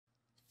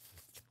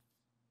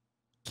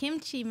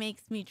Kimchi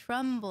makes me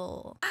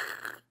tremble.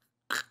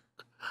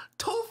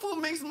 Tofu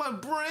makes my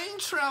brain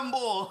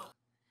tremble.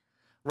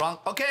 Wrong.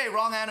 Okay,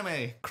 wrong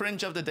anime.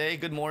 Cringe of the day.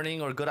 Good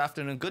morning or good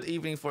afternoon, good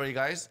evening for you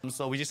guys.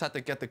 So we just had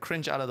to get the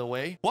cringe out of the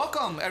way.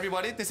 Welcome,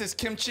 everybody. This is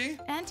Kimchi.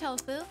 And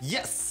Tofu.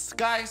 Yes,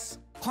 guys.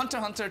 Hunter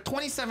x Hunter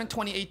 27,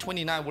 28,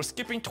 29. We're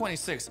skipping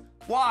 26.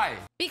 Why?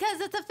 Because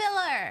it's a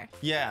filler.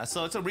 Yeah,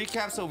 so it's a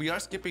recap. So we are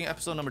skipping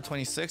episode number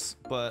 26.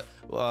 But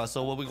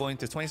so we'll be going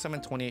to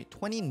 27, 28,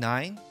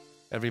 29.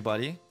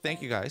 Everybody,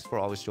 thank you guys for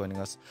always joining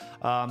us.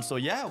 So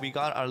yeah, we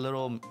got our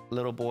little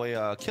boy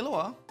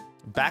Killua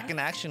back in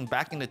action,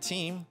 back in the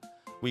team.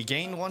 We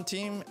gained one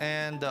team,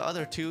 and the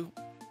other two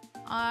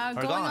are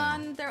going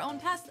gone. on their own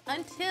path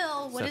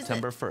until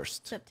September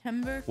 1st.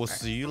 September 1st. We'll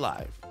see you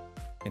live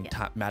in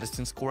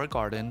Madison Square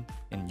Garden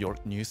in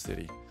York, New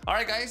City. All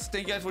right, guys,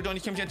 thank you guys for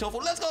joining Kimchi and Tofu.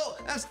 Let's go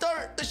and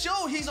start the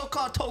show.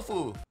 Hisoka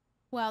Tofu.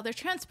 Wow, their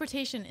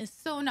transportation is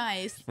so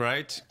nice.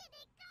 Right?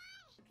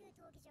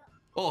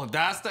 Oh,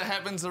 that's the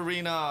Heavens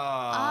Arena.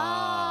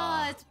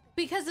 Ah, it's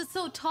because it's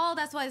so tall.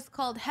 That's why it's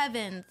called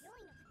Heavens.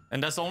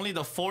 And that's only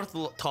the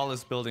 4th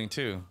tallest building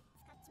too.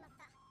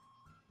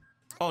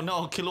 Oh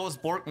no, Killua's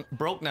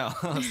broke now,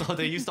 so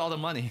they used all the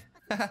money.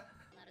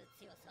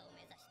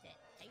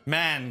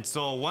 Man,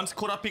 so once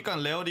Kurapika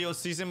and Leorio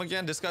sees him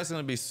again, this guy's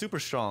gonna be super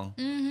strong.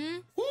 Mm-hmm.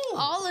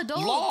 All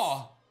adults.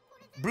 Law.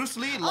 Bruce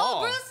Lee, Law.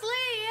 Oh, Bruce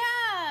Lee,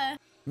 yeah.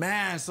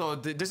 Man, so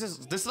this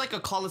is like a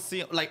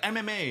Coliseum, like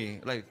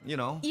MMA, like, you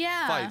know,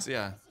 yeah, fights,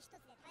 yeah.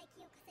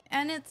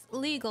 And it's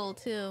legal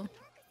too.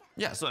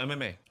 Yeah, so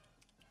MMA.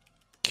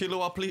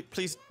 Killua,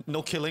 please,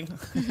 no killing.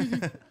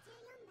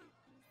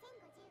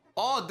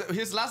 Oh,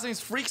 his last name is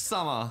Freak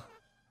Sama.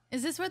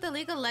 Is this where the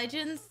League of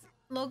Legends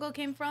logo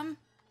came from?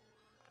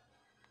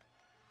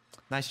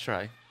 Nice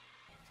try.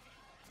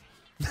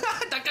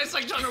 That guy's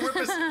like trying to rip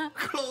his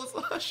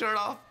clothes, shirt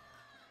off.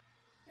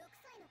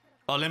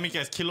 Oh, let me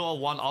guess. Killua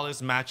won all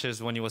his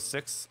matches when he was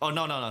 6. Oh,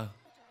 no.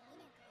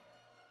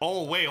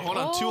 Oh, wait, hold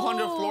on.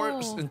 200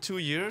 floors in 2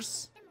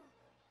 years?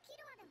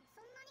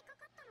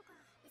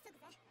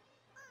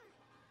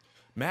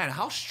 Man,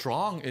 how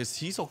strong is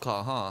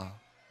Hisoka, huh?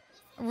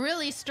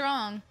 Really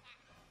strong.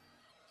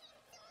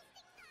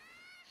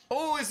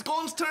 Oh, it's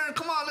Gon's turn.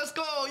 Come on, let's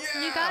go.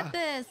 Yeah. You got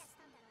this.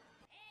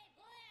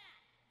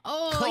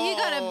 Oh, you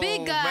got a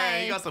big guy.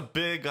 Man, you got a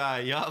big guy.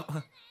 Yup.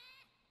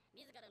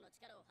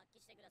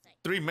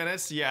 3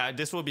 minutes? Yeah,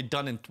 this will be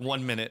done in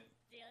 1 minute.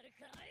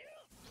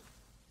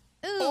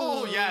 Ooh.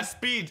 Oh, yeah,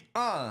 speed.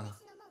 Oh,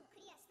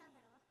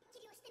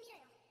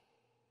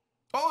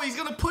 he's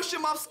gonna push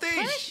him off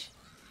stage. Push?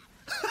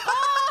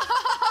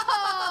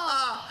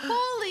 Oh,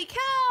 holy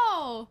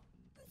cow.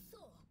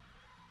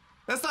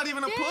 That's not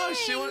even a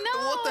push. No.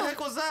 What the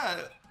heck was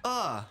that?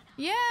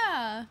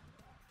 Yeah.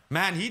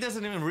 Man, he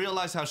doesn't even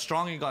realize how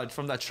strong he got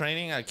from that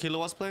training at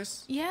Killua's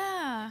place.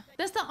 Yeah.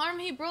 That's the arm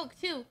he broke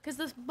too. Because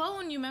this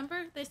bone, you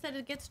remember? They said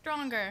it gets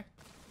stronger.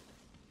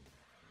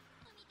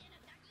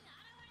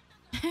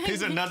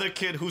 He's another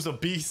kid who's a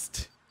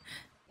beast.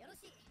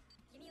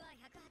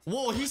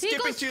 Whoa, he's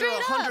skipping to the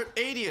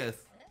 180th.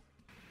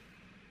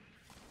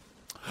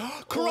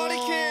 Karate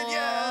Kid,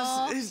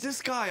 yes! It's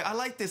this guy. I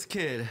like this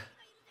kid.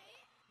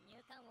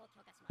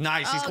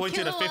 Nice, he's going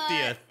to the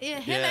 50th. Yeah,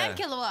 him and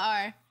Killua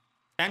are.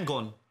 And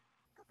Gon.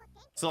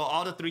 So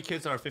all the 3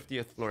 kids are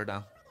 50th floor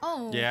now.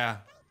 Oh. Yeah.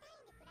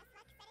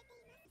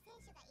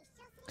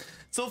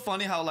 So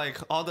funny how like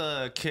all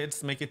the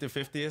kids make it to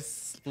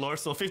 50th floor.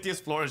 So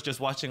 50th floor is just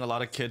watching a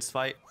lot of kids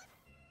fight.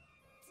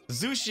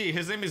 Zushi,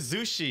 his name is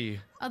Zushi.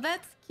 Oh,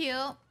 that's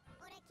cute.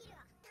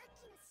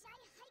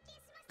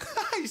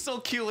 He's so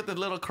cute with the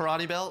little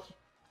karate belt,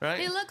 right?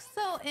 He looks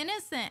so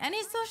innocent. And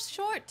he's so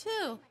short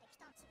too.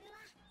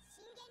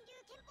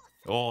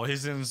 Oh,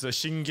 his name's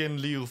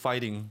Shingen Ryu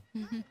fighting.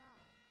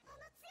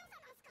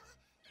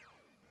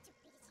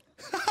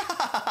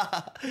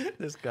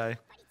 This guy.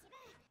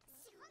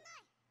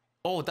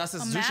 Oh, that's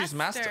his Zushi's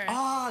master.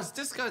 Ah, it's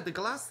this guy, the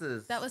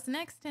glasses. That was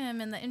next to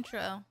him in the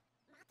intro.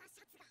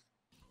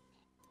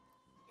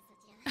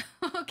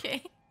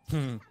 Okay.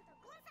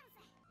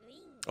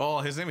 Oh,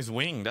 his name is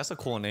Wing. That's a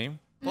cool name.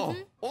 Oh,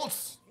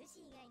 Oats.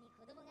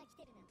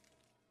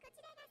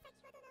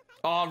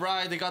 All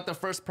right, they got the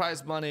first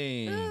prize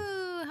money.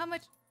 Ooh, how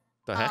much?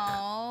 The heck?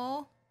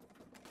 Oh.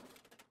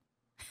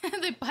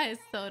 They buy a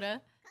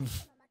soda.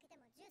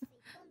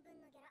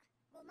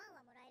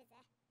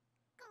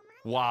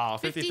 Wow,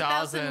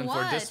 50,000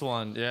 for this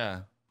one.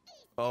 Yeah.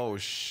 Oh,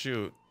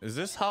 shoot. Is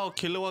this how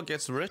Killua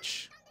gets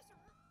rich?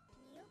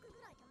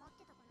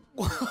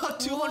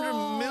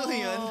 200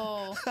 million.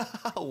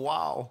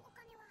 Wow.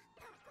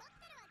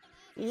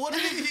 What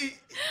did he eat?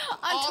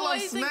 On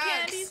toys and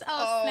candies.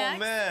 Oh, snacks.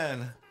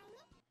 Man.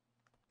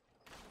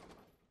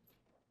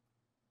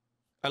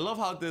 I love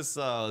how this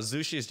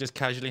Zushi is just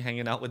casually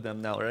hanging out with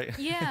them now, right?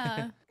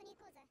 Yeah.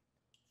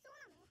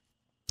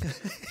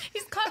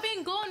 He's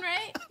copying Gon,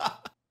 right?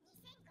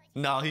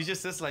 No, he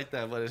just sits like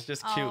that, but it's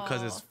just cute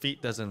because his feet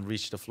doesn't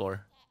reach the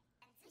floor.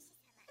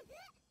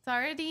 It's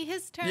already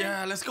his turn.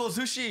 Yeah, let's go,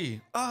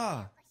 Zushi.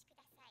 Ah.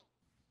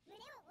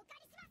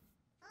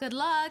 Good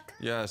luck.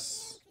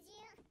 Yes.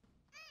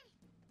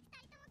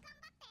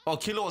 Oh,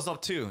 Kilo was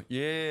up too.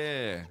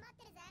 Yeah.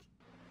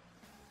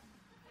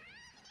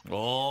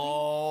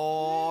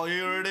 Oh,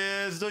 here it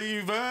is. The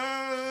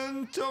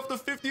event of the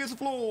 50th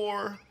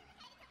floor.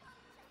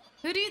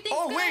 Who do you think?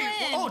 Oh, wait.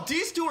 Win? Oh,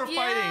 these two are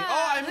fighting.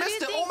 Oh, I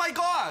missed it. Oh, my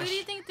gosh. Who do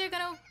you think they're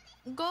gonna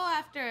go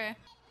after?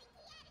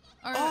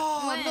 Or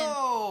Oh, win?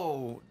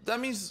 no. That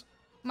means...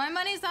 My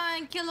money's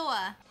on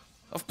Killua.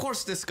 Of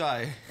course, this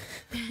guy.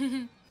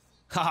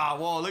 Haha,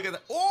 whoa, look at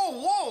that.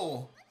 Oh,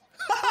 whoa.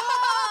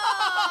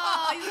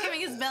 Oh, he's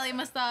giving his belly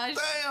massage.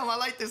 Damn, I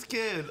like this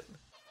kid.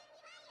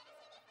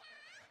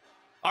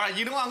 All right,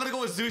 you know what? I'm going to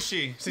go with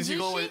Zushi. Since you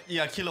go Zushi? with,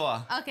 yeah,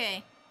 Killua.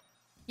 Okay.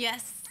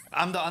 Yes.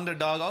 I'm the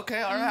underdog.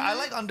 Okay, all right. I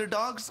like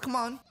underdogs. Come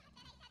on.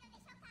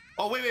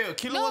 Oh, wait.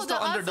 Killua's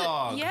the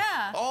underdog.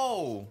 Yeah.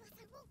 Oh.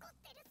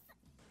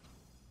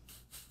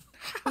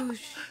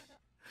 Oosh.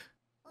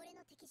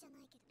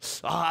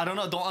 I don't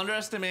know. Don't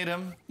underestimate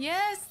him.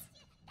 Yes.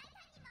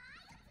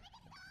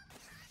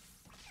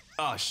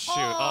 Oh, shoot.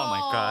 Oh, my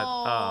God.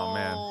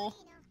 Oh,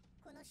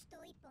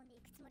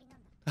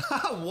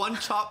 man. One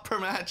chop per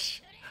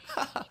match.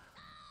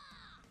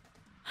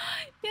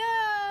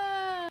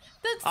 Yeah.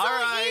 That's so All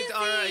right. easy.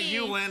 All right.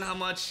 You win. How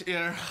much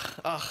here?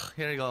 Oh,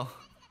 here you go.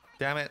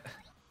 Damn it.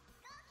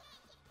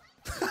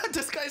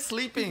 This guy's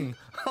sleeping.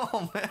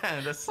 Oh, man.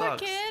 That Poor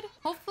sucks. kid.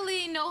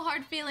 Hopefully no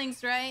hard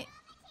feelings, right?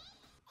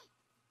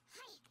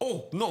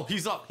 Oh, no.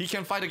 He's up. He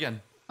can fight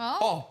again. Oh?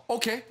 Oh,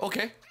 okay.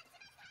 Okay.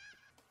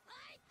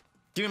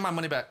 Give me my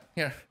money back.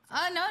 Here.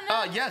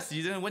 No. Yes.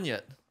 You didn't win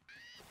yet.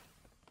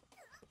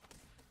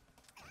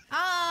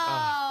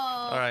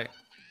 Oh. All right.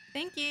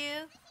 Thank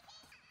you.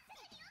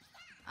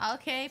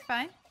 Okay,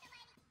 fine.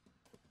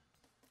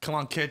 Come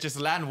on, kid. Just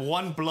land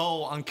one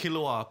blow on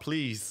Killua,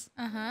 please.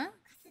 Uh-huh.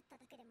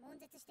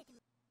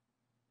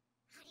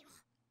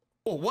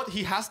 Oh, what?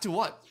 He has to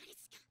what?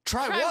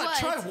 Try what?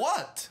 Try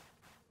what?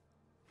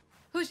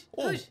 Hush,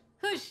 Oh. hush,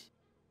 hush.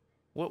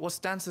 What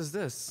stance is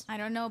this? I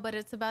don't know, but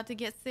it's about to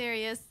get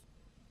serious.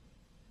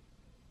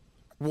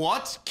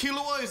 What?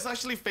 Killua is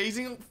actually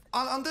phasing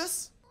on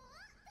this?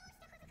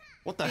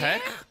 What the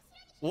heck?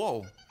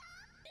 Whoa.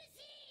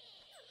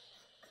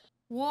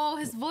 Whoa,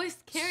 his voice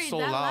carried So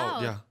that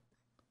loud. Yeah.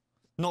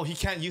 No, he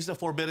can't use the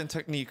forbidden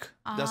technique.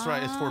 That's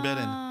right. It's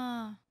forbidden.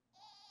 Ah.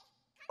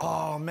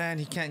 Oh, man.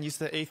 He can't use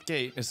the 8th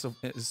gate.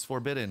 It's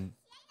forbidden.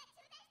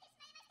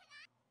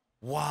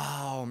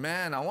 Wow,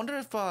 man. I wonder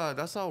if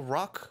that's how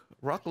Rock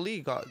Lee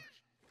got...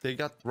 They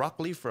got Rock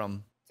Lee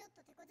from.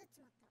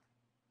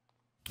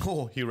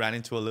 Oh, he ran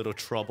into a little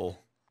trouble.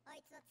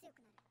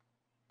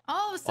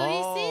 Oh, so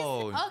he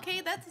sees...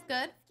 Okay, that's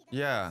good.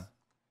 Yeah.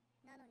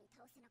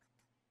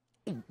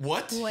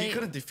 What? Wait. He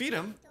couldn't defeat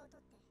him?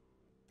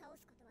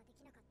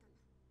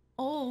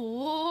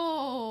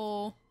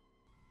 Oh,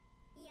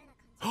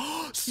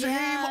 whoa. Same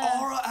Yeah.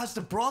 aura as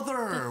the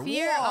brother. The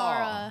fear Wow.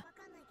 aura.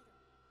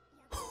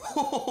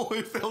 Oh,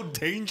 it felt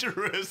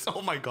dangerous.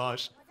 Oh my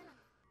gosh.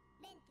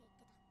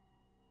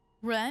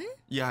 Ren?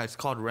 Yeah, it's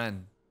called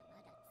Ren.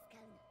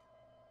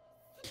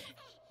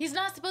 He's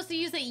not supposed to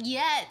use it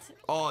yet.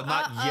 Oh,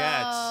 not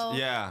Uh-oh. yet.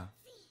 Yeah.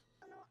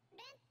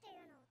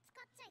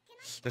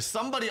 There's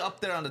somebody up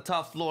there on the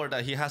top floor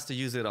that he has to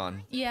use it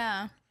on.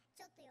 Yeah.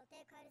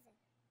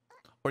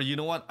 Or you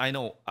know what? I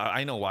know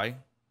why.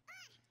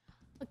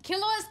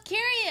 Killua's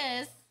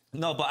curious.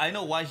 No, but I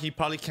know why he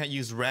probably can't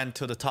use Ren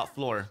to the top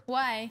floor.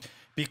 Why?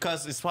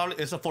 Because it's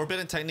a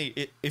forbidden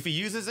technique. If he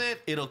uses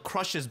it, it'll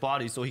crush his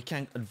body, so he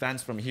can't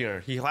advance from here.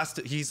 He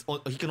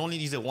can only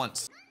use it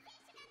once.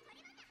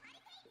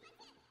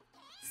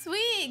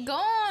 Sweet, go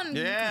on.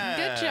 Yeah.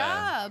 Good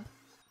job.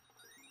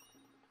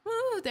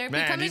 Woo, they're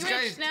Man, becoming these rich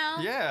guys, now.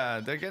 yeah,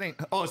 they're getting.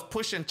 Oh, it's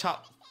push and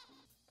chop.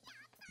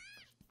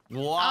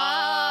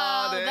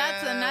 Wow, Oh,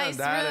 that's a nice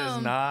That is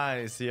room.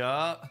 nice,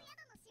 yeah.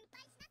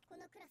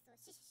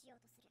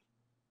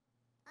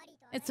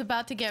 It's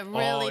about to get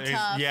really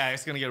tough. Yeah,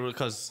 it's gonna get real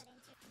because.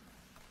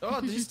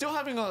 Oh, he's still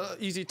having an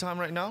easy time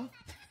right now.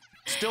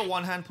 Still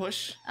one hand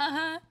push.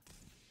 Uh-huh.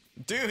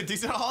 Dude,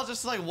 these are all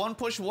just like one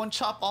push, one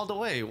chop all the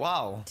way.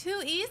 Wow.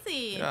 Too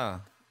easy. Yeah.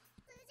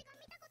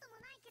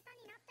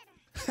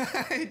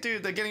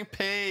 Dude, they're getting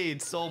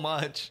paid so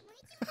much.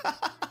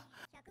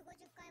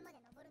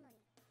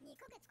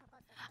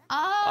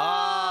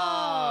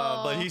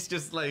 Oh. But he's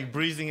just like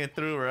breezing it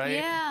through, right?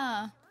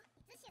 Yeah.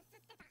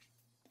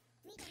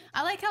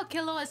 I like how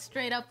Killua is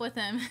straight up with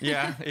him.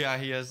 Yeah,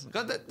 he is.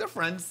 They're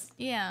friends.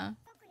 Yeah.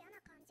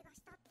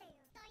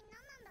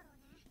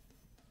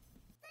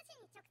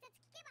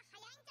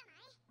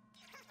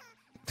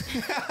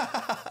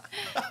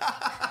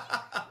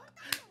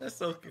 That's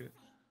so good.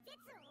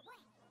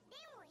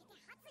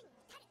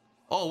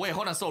 Oh, wait,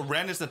 hold on. So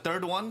Ren is the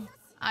third one?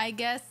 I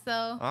guess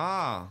so.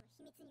 Ah.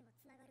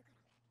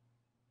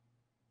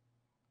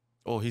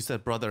 Oh, he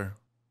said brother.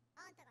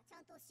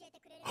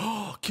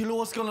 Oh,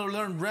 Killua's gonna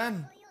learn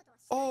Ren.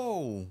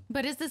 Oh.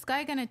 But is this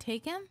guy gonna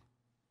take him?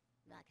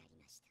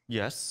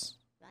 Yes.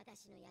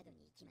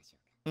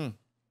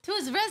 To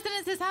his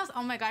residence, his house.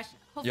 Oh my gosh.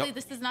 Hopefully Yep.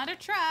 this is not a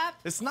trap.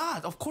 It's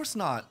not. Of course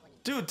not.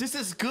 Dude, this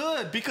is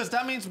good because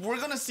that means we're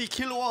gonna see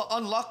Killua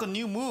unlock a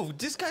new move.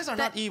 These guys are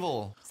not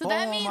evil. So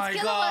that oh means my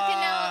Killua God. can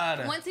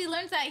now, once he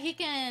learns that, he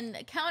can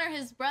counter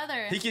his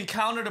brother. He can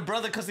counter the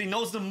brother because he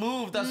knows the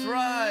move. That's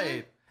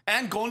right.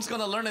 And Gon's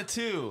gonna learn it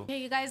too. Okay,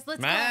 you guys, let's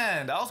go.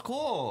 Man, that was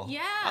cool.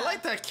 Yeah. I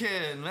like that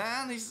kid,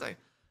 man. He's like,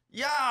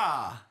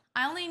 yeah.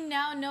 I only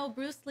now know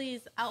Bruce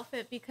Lee's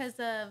outfit because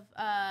of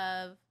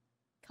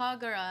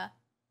Kagura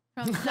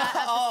from that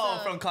episode.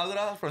 Oh, from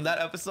Kagura? From that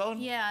episode?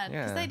 Yeah,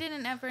 because I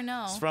didn't ever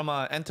know. It's from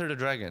Enter the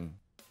Dragon.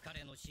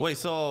 Wait,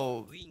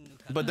 so...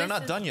 But they're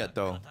not done yet,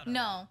 though.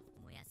 No.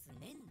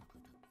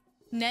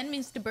 Nen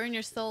means to burn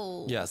your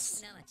soul.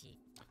 Yes.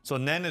 So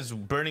Nen is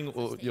burning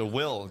your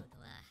will.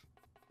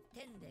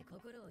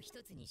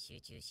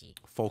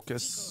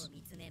 Focus.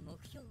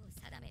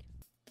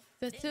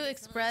 Setsu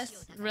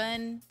express,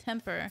 Ren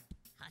temper.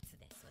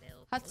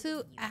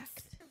 Hatsu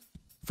act.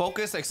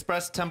 Focus,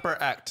 express, temper,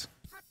 act.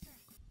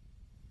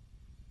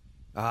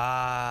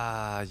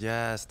 Ah,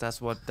 yes, that's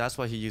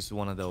why he used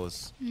one of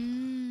those.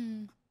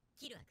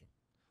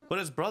 But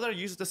his brother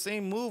used the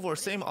same move or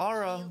same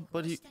aura,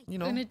 but he, you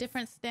know. In a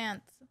different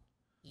stance.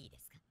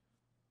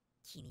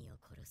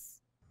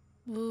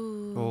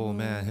 Ooh. Oh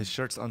man, his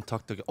shirt's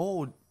untucked again.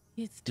 Oh,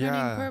 he's turning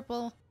yeah.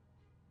 purple.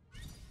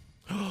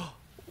 Ooh.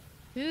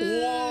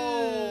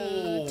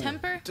 Whoa!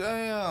 Temper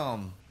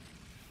Damn!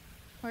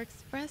 or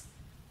express?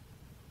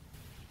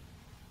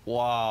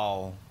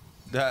 Wow,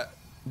 that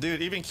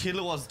dude. Even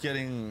Killua was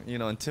getting, you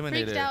know,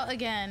 intimidated. Freaked out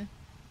again.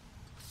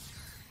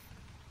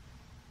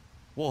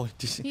 Whoa!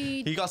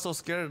 He got so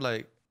scared.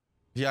 Like,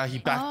 yeah, he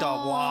backed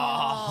up.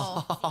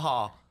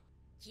 Wow!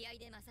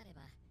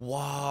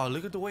 Wow!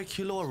 Look at the way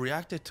Killua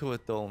reacted to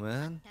it, though,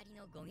 man.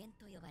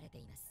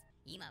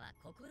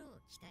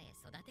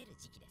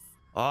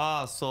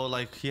 Ah, so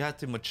like he had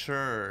to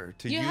mature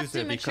to use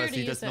it because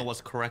he doesn't know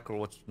what's correct or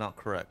what's not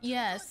correct.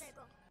 Yes.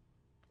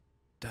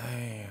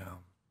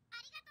 Damn.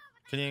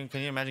 Can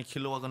you imagine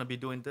Killua gonna be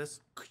doing this?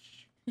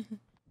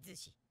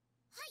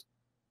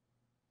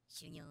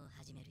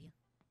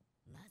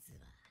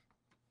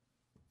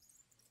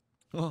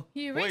 Oh,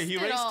 He wait, he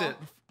erased erased it it.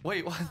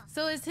 Wait, what?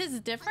 So is his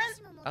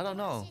different? I don't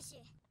know.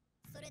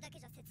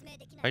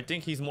 I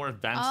think he's more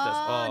advanced.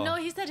 Oh, no,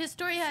 he said his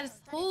story has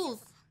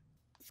holes.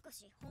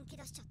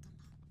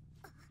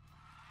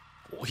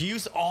 He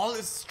used all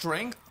his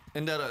strength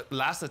in that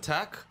last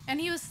attack. And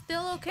he was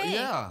still okay.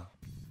 Yeah.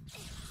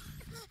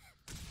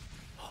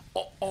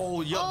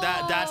 Oh, yo,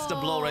 that's the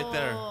blow right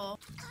there.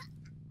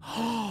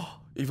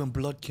 Even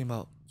blood came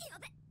out.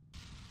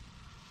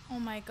 Oh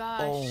my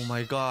gosh. Oh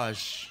my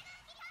gosh.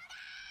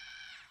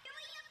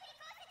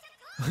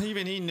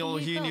 Even he knew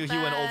he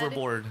went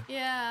overboard.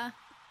 Yeah.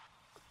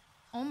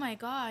 Oh my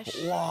gosh.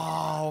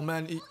 Wow,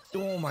 man.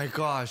 Oh my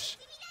gosh.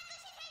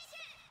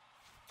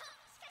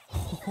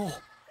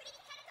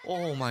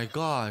 Oh my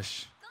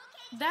gosh.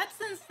 That's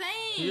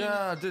insane.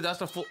 Yeah, dude, that's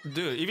the full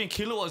dude. Even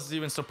Killua was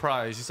even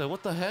surprised. He said,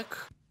 "What the heck?"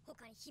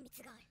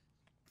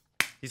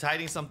 He's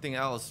hiding something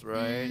else,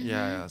 right?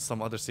 Yeah,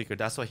 some other secret.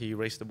 That's why he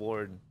erased the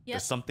board. Yep.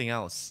 There's something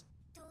else.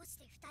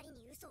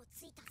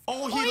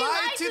 Oh, he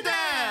lied to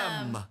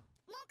them.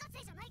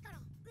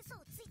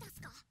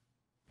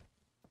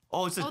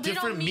 Oh, it's a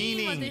different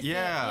meaning.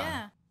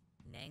 Yeah.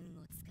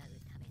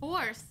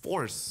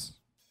 Force.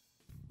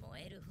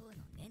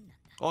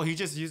 Oh, he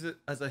just used it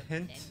as a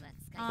hint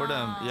for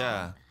them.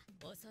 Yeah.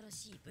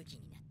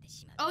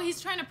 Oh, he's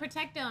trying to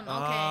protect them. Okay.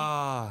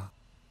 Ah.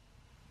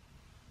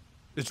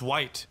 It's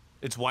white.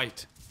 It's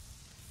white.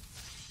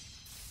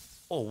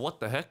 Oh, what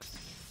the heck?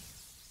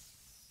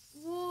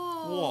 Whoa.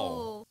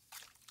 Whoa.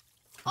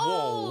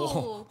 Whoa.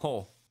 Whoa.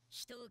 Whoa.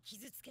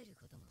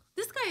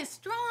 This guy is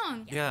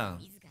strong. Yeah.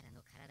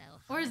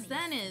 Or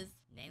Zen is.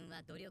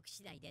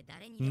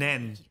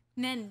 Nen.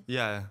 Nen.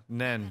 Yeah,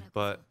 Nen.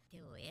 But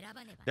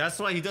that's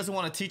why he doesn't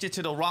want to teach it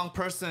to the wrong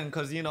person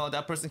because, you know,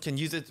 that person can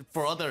use it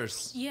for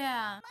others.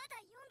 Yeah.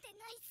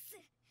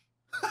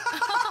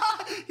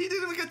 He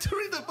didn't even get to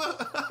read the book.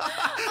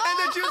 And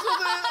the juice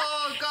was in.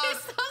 Oh, God.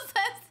 He's so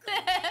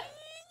sensitive.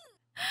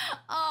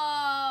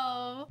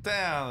 Oh.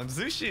 Damn,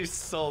 Zushi is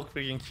so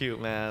freaking cute,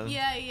 man.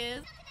 Yeah, he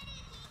is.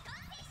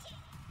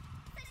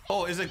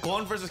 Oh, is it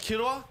Gon versus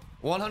Killua?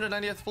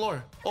 190th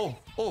floor. Oh.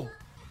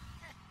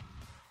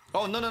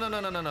 Oh,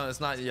 no. It's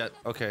not yet.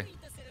 Okay.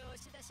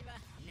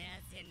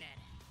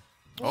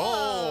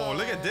 Oh,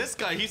 look at this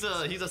guy. He's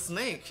a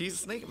snake. He's a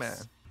snake man.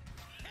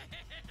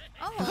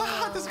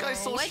 Oh. This guy's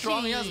so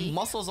strong. He has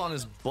muscles on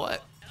his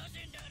butt.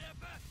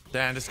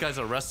 Damn, this guy's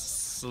a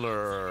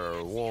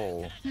wrestler.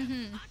 Whoa.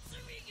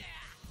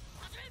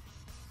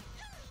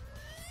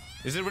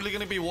 Is it really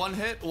gonna be one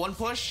hit, one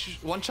push,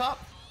 one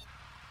chop?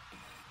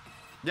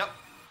 Yep.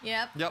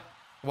 Yep.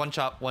 One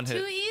chop, one hit.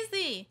 Too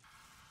easy.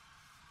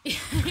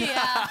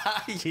 Yeah.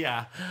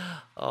 Yeah.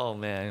 Oh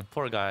man,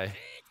 poor guy.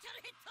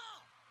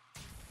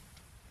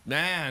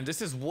 Man,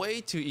 this is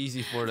way too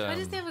easy for them. Why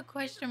does he have a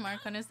question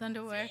mark on his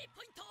underwear?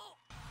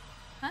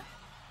 Huh?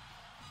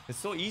 It's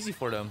so easy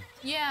for them.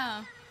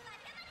 Yeah.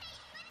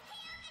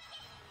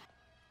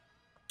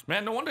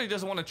 Man, no wonder he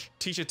doesn't want to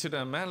teach it to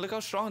them, man. Look how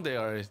strong they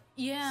are.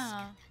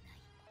 Yeah.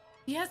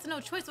 He has no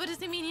choice. What does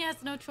he mean he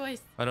has no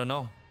choice? I don't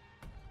know.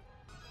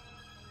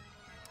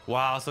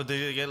 Wow, so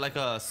they get like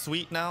a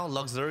suite now?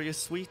 Luxurious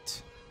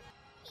suite?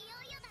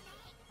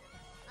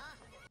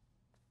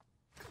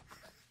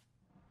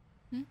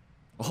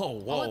 Oh,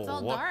 whoa. Oh, it's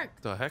all what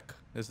dark. the heck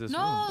is this? No,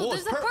 room? Oh,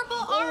 there's it's a purple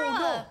aura. Oh,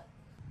 no.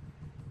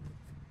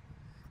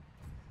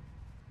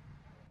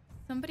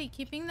 Somebody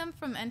keeping them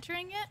from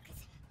entering it?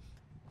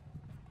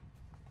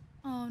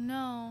 Oh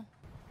no.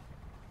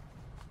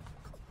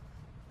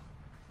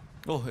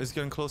 Oh, it's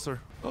getting closer.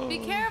 Be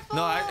careful.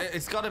 No,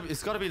 it's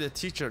gotta be the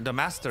teacher, the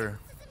master.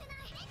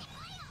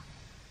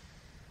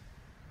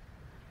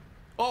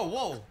 Oh,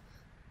 whoa.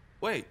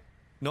 Wait,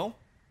 no?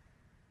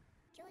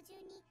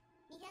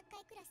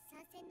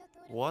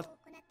 What?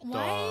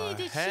 Why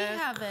the did she heck?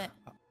 have it?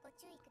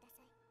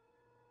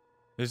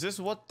 Is this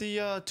what the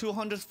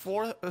 200th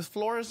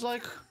floor is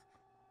like?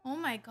 Oh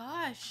my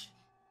gosh.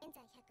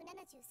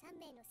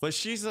 But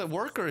she's a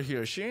worker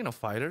here. She ain't a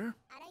fighter.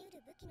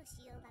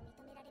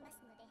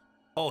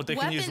 Oh, they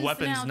can use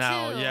weapons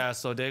now. too. Yeah,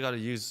 so they gotta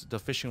use the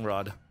fishing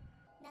rod.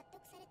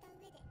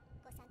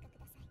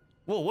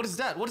 Whoa, what is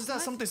that? What is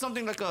that? What?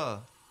 Something like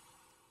a...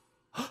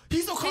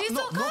 Hisoka!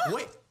 No, Hisoka?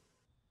 wait.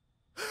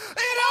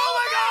 And oh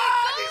my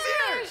god! He's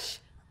here! Gosh.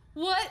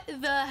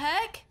 What the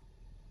heck?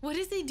 What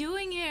is he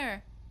doing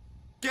here?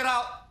 Get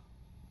out!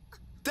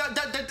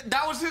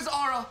 That was his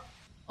aura!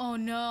 Oh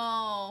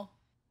no.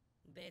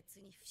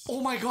 Oh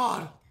my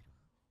god!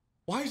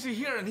 Why is he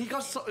here? And he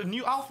got a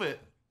new outfit.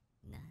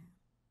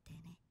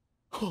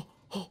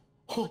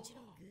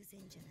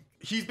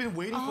 He's been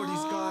waiting for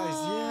these guys,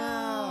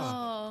 yeah.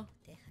 Oh.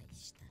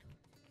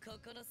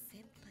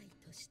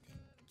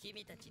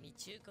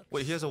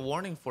 Wait, he has a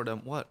warning for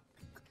them. What?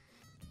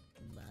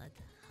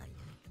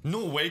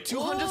 No way,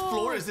 200th Whoa.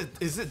 floor? Is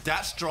it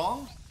that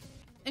strong?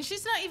 And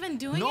she's not even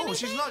doing No,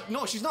 anything? she's not.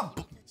 No, she's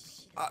not.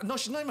 No,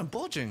 she's not even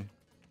bulging.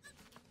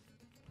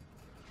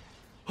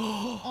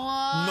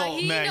 Oh,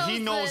 No, man, he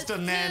knows this the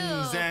too.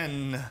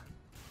 Nanzen.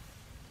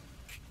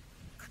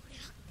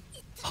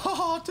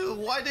 Oh, dude,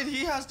 why did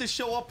he have to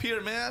show up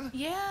here, man?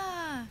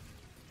 Yeah.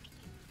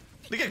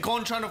 Look at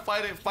Gon trying to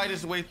fight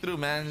his way through,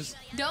 man.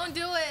 Don't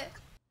do it.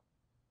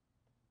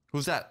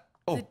 Who's that?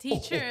 Oh, The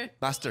teacher.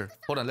 Master.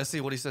 Hold on, let's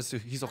see what he says to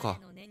Hisoka.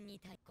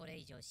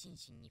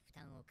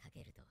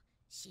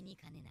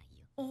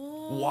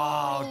 Oh.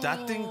 Wow,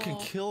 that thing can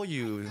kill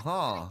you,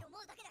 huh?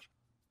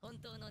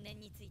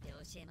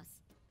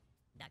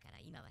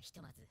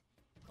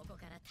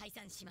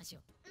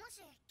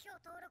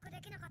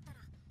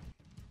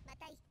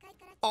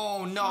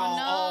 Oh no!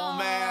 Oh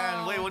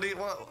man! Wait,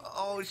 what?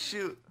 Oh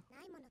shoot!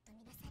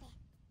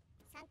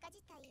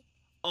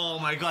 Oh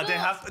my God! They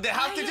have to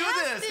do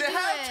this! They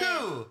have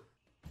to!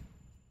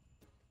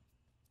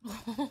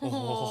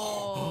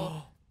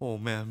 Oh. Oh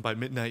man! By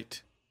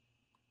midnight.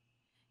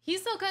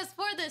 Hisoka's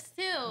for this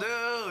too.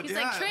 Dude, He's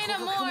yeah. like, train him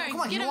Come more.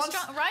 on, Get he him wants-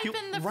 strong.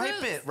 Ripen the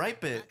fruits.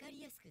 Ripe it.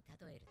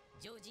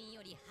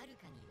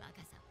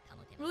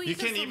 Ooh, You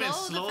can can even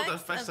slow the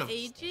effects of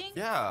aging.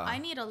 Yeah. I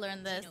need to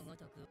learn this.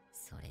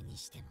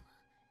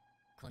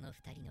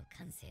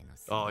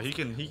 Oh, he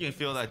can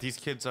feel that these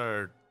kids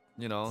are,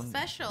 you know,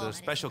 Special. They're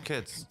special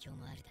kids.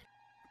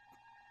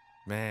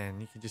 Man,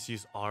 you can just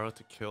use aura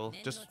to kill.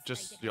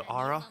 Just your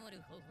aura.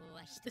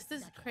 This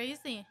is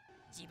crazy.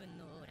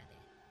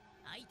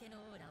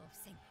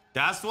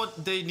 That's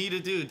what they need to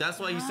do. That's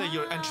why he said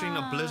you're entering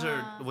a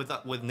blizzard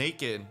with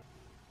naked.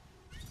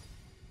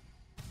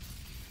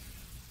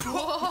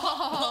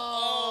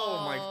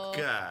 Oh my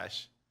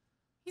gosh.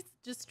 He's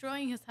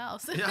destroying his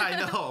house. Yeah,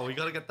 I know. We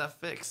gotta get that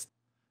fixed.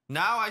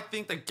 Now I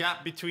think the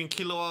gap between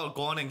Killua,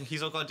 Gon, and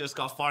Hisoka just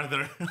got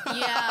farther.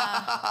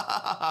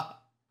 Yeah.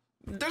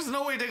 There's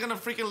no way they're gonna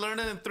freaking learn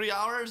it in 3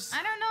 hours.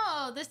 I don't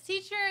know. This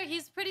teacher,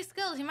 he's pretty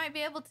skilled. He might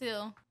be able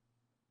to.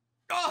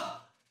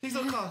 Oh,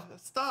 Hisoka,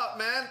 stop,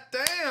 man.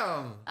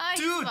 Damn. He's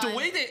Dude, the fine.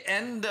 way they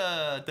end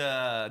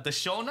the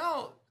show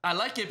now, I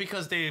like it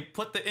because they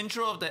put the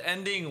intro of the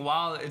ending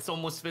while it's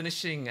almost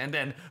finishing, and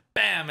then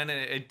bam, and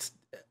then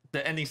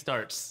the ending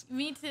starts.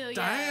 Me too. Yeah.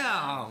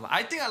 Damn,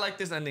 I think I like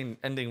this ending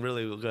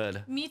really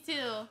good. Me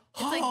too.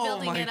 It's like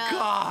building it up. Oh my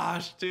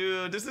gosh,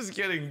 dude, this is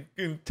getting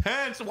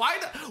intense. Why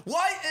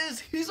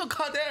is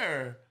Hisoka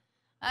there?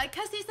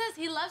 Because he says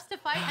he loves to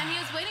fight and he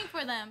was waiting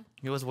for them.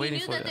 He was waiting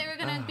for them. He knew that they were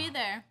gonna be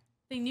there.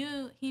 He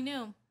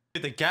knew.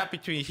 The gap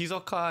between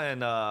Hisoka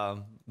and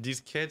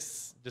these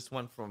kids just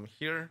went from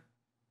here,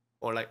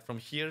 or like from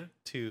here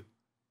to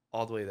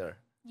all the way there.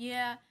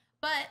 Yeah,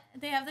 but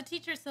they have the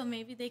teacher, so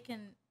maybe they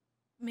can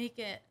make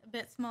it a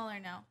bit smaller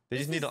now. They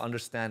just need to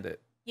understand it.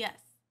 Yes.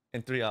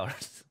 In 3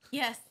 hours.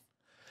 Yes.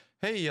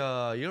 Hey,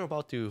 you're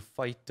about to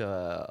fight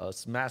a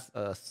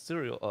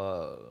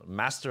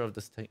master of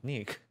this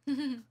technique.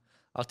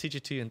 I'll teach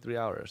it to you in 3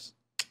 hours.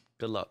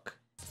 Good luck.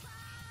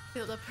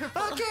 Feel the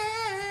purple. Okay.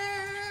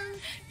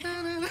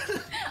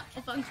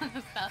 Upang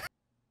mga stuff.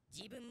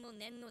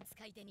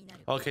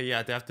 Okay,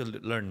 yeah, they have to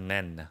learn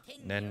Nen.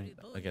 Nen,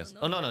 I guess.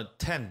 Oh, no,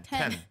 10.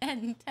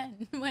 10.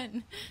 10.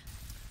 When?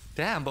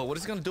 Damn, but what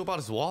is he gonna do about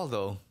his wall,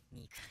 though?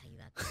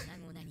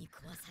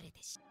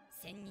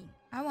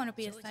 I want to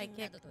be a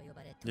psychic.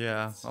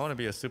 Yeah, I want to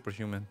be a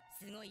superhuman.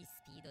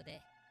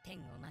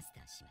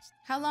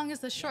 How long is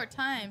the short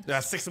time? Yeah,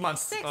 6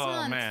 months. 6 oh,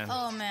 months. Man.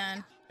 Oh,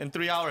 man. In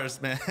 3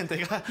 hours, man.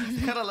 they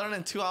gotta learn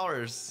in 2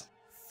 hours.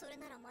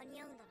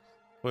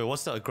 Wait,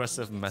 what's the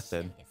aggressive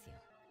method?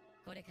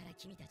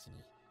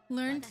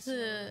 Learn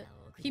to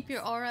keep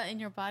your aura in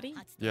your body?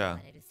 Yeah.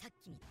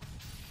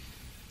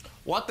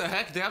 What the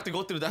heck? They have to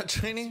go through that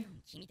training?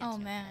 Oh,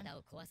 man.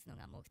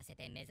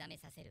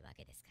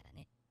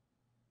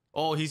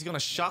 Oh, he's gonna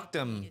shock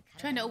them.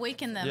 Trying to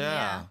awaken them,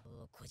 Yeah.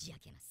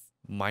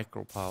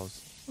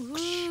 Micropause.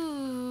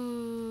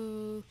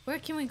 Ooh. Where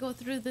can we go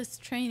through this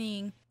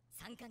training?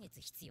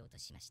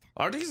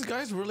 Are these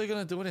guys really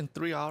gonna do it in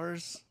 3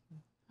 hours?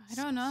 I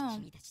don't know.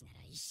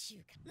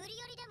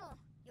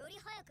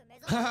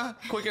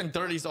 Quick and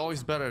dirty is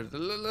always better.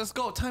 Let's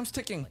go. Time's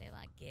ticking.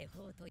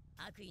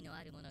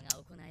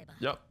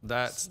 Yep,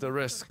 that's the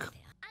risk.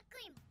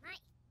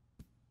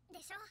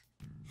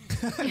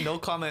 No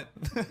comment.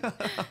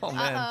 Oh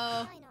man.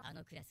 Uh-oh.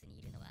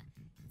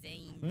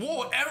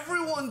 Whoa,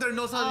 everyone there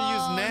knows how to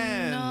use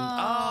Nan. No.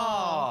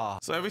 Ah.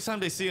 So every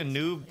time they see a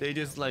noob, they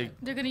just like...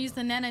 They're gonna use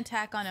the Nen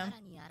attack on him.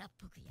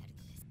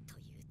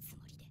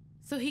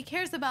 So he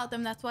cares about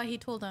them, that's why he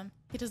told them.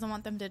 He doesn't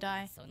want them to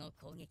die.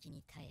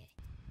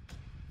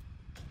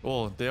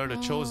 Oh, they are the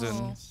chosen.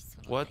 Oh.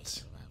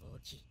 What?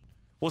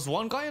 Was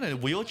one guy in a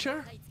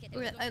wheelchair?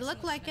 It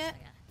looked like it.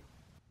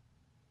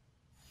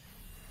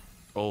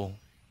 Oh.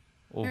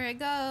 Here it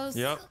goes.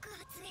 Yep.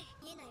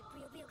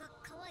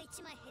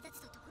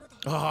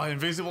 Oh,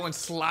 invisible and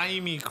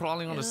slimy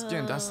crawling on the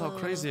skin. That's how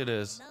crazy it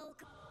is.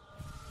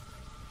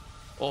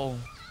 Oh.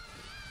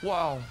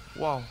 Wow.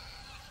 Wow.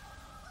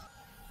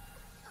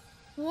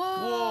 Whoa,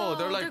 Whoa,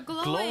 they're like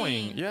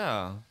glowing.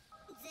 Yeah.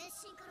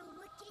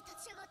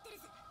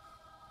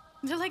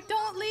 They're like,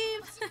 don't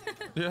leave.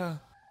 Yeah.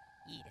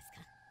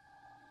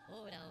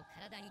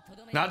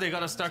 Now they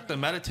gotta start the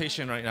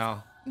meditation right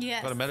now.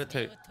 Yes. Gotta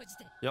meditate.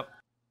 Yep.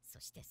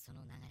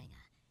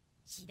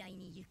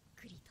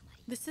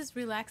 This is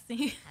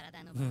relaxing.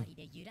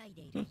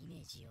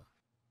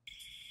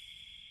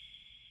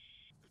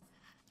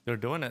 They're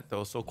doing it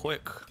though so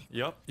quick.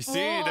 Yep. You see,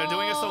 they're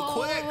doing it so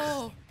quick.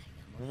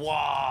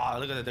 Wow,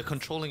 look at that. They're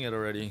controlling it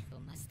already.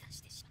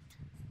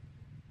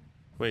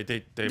 Wait,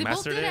 they They both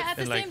mastered did it it at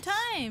the in same like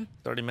time.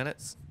 30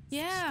 minutes?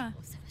 Yeah.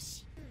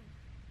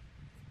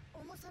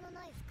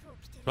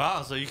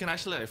 Wow, so you can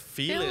actually like,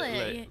 feel it.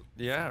 Like,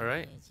 yeah,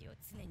 right?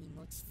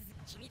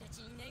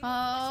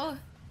 Oh.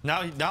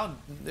 Now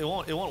it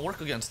won't work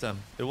against them.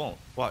 It won't.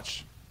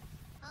 Watch.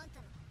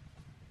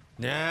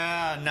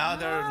 Yeah, now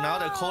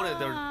they're coated.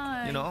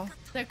 They're, you know,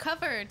 They're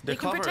covered. They're They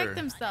can protect covered.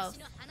 themselves.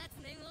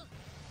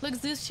 Look,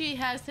 Zushi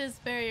has his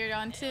barrier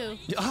on too.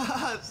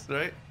 Yes,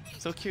 right?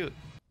 So cute.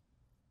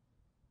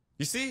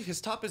 You see, his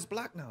top is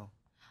black now.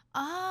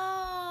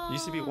 Oh. It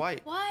used to be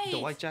white. White. The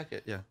white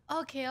jacket, yeah.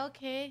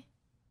 Okay.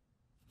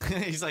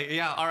 He's like,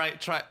 yeah, all right,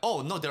 try.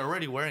 Oh no, they're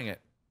already wearing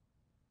it.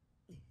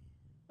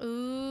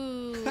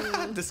 Ooh.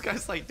 This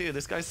guy's like, dude,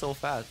 this guy's so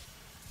fast.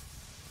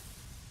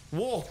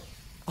 Whoa.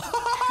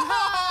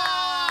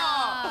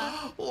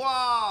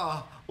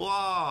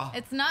 Wow.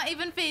 It's not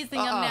even facing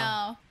him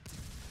now.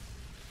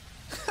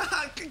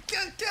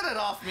 Get it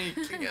off me.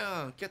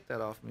 Get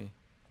that off me.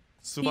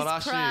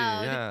 Subarashi.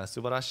 proud. Yeah,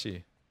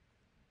 Subarashi.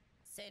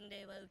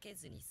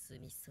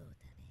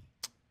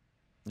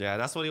 Yeah,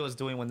 that's what he was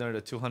doing when they're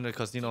the 200,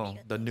 because, you know,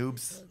 the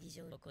noobs.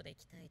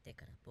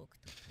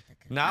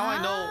 Now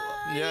I know.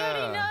 He Yeah.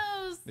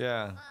 already knows.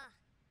 Yeah.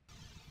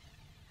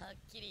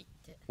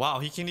 Wow,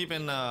 he can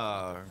even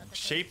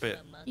shape it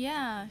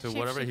Yeah. to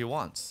whatever he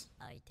wants.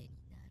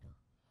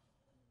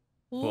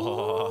 Ooh.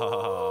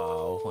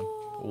 Whoa.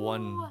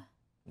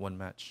 One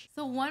match.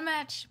 So one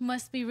match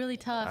must be really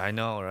tough. I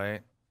know,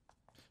 right?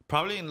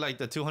 Probably in like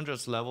the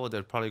 200s level,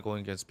 they're probably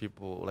going against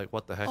people like,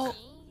 what the heck? Oh,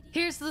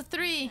 here's the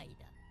 3.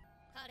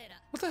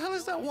 What the hell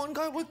is that one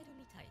guy with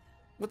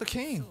the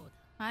cane?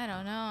 I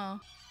don't know.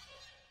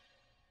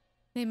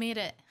 They made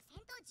it.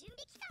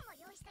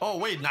 Oh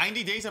wait,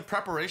 90 days of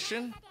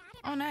preparation?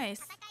 Oh,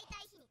 nice.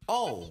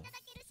 Oh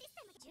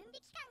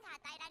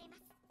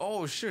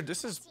shoot,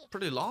 this is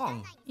pretty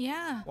long.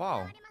 Yeah.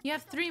 Wow. You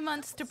have 3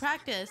 months to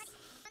practice.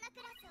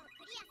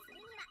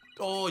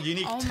 Oh, you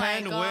need Oh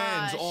 10 my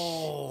wins. gosh.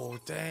 Oh,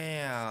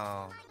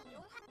 damn.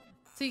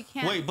 So you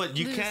can't. Wait, but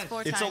you lose can't.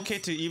 4 It's times. okay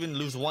to even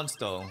lose once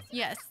though.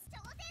 Yes.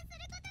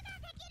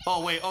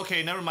 Oh wait,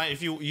 okay, never mind.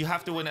 If you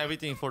have to win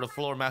everything for the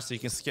floor master, you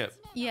can skip.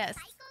 Yes.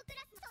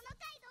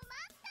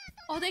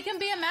 Oh, they can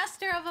be a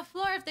master of a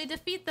floor if they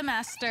defeat the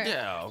master.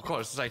 Yeah, of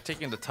course. It's like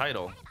taking the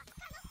title.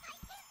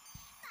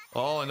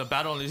 Oh, in the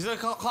battle, this is a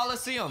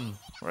Coliseum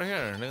right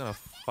here. They're gonna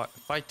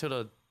fight to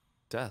the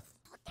death.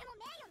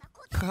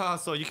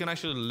 So you can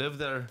actually live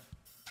there.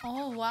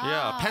 Oh, wow.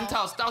 Yeah,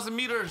 penthouse, 1,000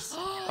 meters.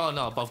 Oh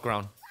no, above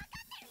ground.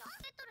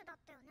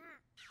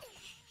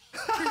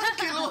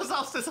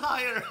 house is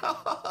higher.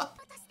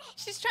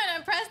 She's trying to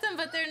impress them,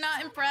 but they're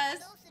not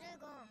impressed.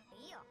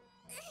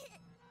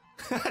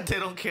 They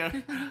don't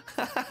care.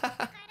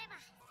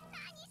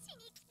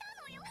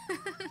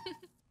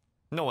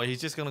 No way,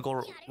 he's just gonna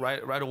go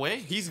right away.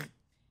 He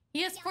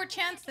has 4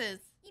 chances.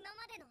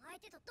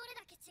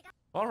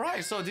 All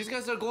right, so these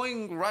guys are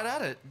going right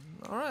at it.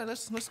 All right,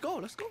 let's go.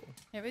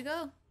 Here we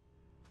go.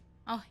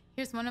 Oh,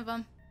 here's one of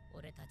them.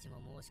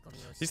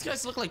 These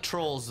guys look like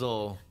trolls,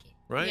 though,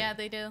 right? Yeah,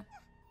 they do.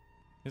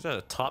 Is that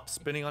a top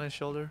spinning on his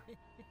shoulder?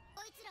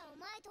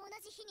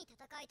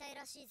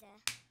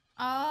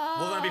 Oh.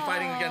 We're gonna be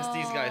fighting against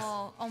these guys.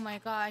 Oh my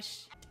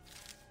gosh.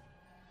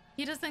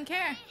 He doesn't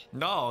care.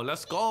 No,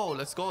 let's go.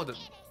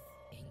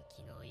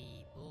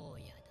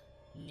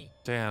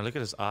 Damn, look at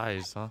his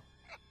eyes, huh?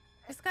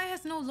 This guy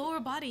has no lower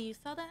body. You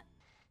saw that?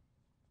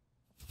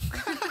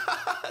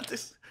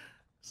 this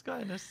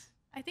guy,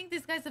 I think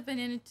these guys have been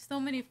in so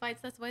many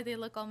fights. That's why they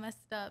look all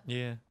messed up.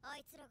 Yeah.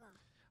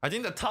 I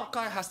think the top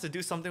guy has to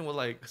do something with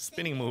like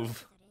spinning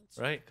move,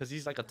 right? Because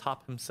he's like a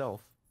top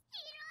himself.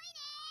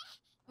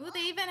 Oh,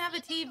 they even have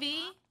a TV.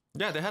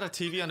 Yeah, they had a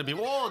TV on the beach.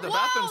 Whoa, the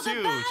bathroom's huge.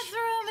 The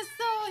bathroom is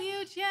so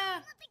huge.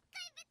 Yeah.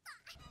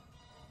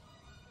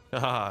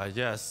 Ah,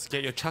 yes.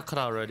 Get your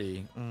chakra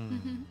ready.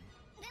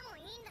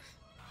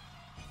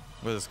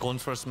 With this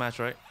Gon's first match,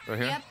 right? Right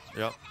here?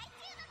 Yep.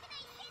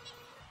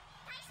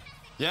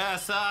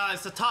 Yes,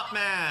 it's the top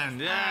man.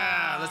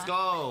 Yeah, let's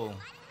go.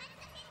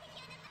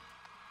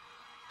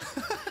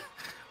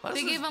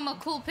 They gave him a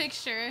cool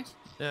picture.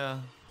 Yeah.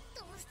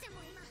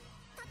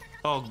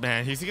 Oh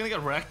man, is he gonna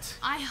get wrecked?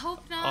 I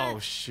hope not. Oh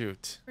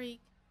shoot.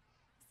 Freak.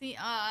 See,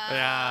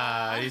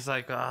 yeah, he's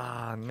like,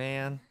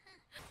 man.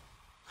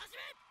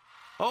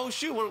 Oh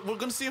shoot, we're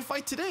gonna see a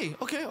fight today.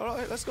 Okay, all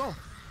right, let's go.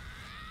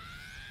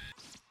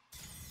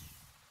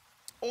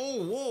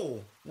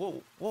 Oh,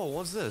 whoa,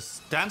 what's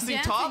this? Dancing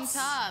tops?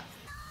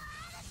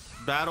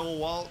 Battle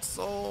waltz.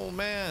 Oh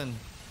man.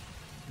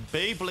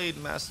 Beyblade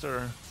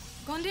master.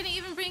 Gon didn't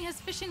even bring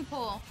his fishing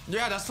pole.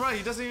 Yeah, that's right.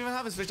 He doesn't even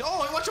have his fishing.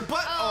 Oh, watch your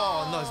butt.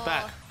 Oh, no, it's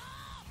back.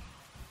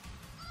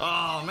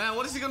 Oh man,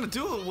 what is he gonna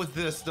do with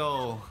this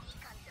though?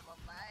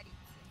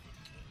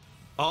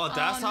 Oh,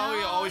 that's how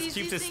he always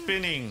keeps it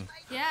spinning.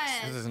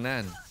 Yes. This is an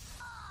end.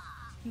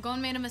 Gon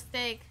made a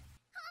mistake.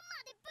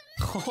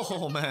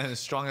 Oh man,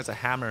 strong as a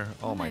hammer.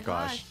 Oh my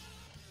gosh.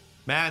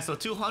 Man, so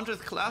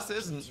 200th class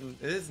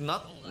is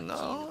not,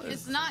 no.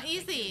 It's not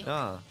easy.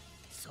 Yeah.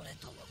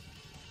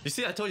 You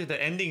see, I told you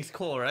the ending's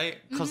cool, right?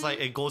 Because like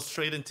it goes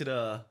straight into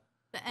the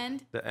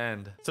end. The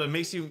end. So it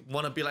makes you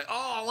want to be like,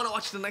 oh, I want to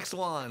watch the next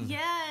one.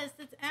 Yes,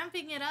 it's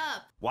amping it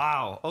up.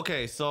 Wow.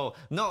 Okay, so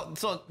no,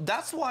 so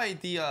that's why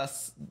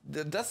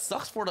that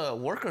sucks for the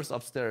workers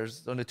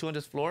upstairs on the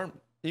 200th floor.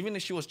 Even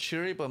if she was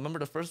cheery, but remember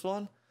the first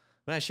one?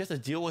 Man, she has to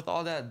deal with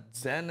all that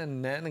zen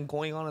and nen and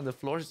going on the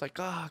floor. She's like,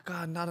 oh,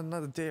 God, not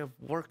another day of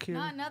work here.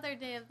 Not another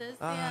day of this,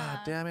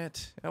 damn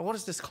it. What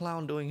is this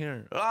clown doing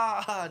here?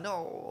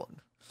 No.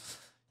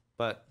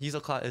 But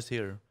Hisoka is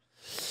here.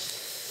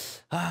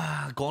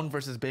 Gon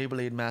versus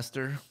Beyblade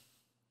Master.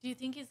 Do you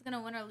think he's going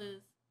to win or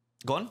lose?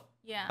 Gon?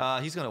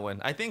 Yeah. He's going to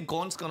win. I think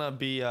Gon's going to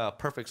be a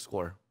perfect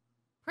score.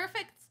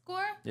 Perfect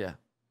score? Yeah.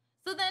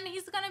 So then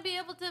he's going to be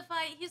able to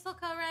fight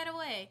Hisoka right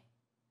away.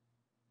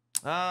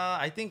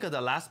 I think the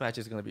last match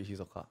is gonna be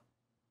Hisoka.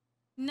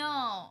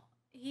 No,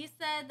 he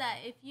said that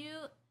if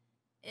you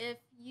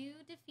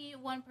defeat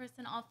one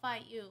person, I'll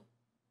fight you.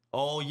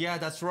 Oh yeah,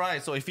 that's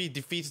right. So if he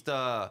defeats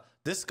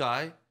this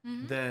guy,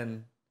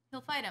 then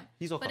he'll fight him.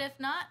 Hisoka. But if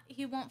not,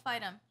 he won't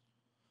fight him.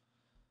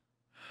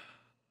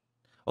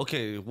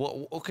 Okay,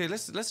 well, okay.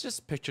 Let's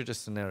just picture this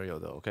scenario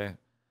though. Okay,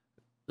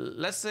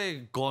 let's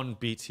say Gon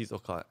beats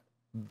Hisoka,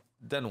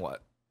 then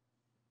what?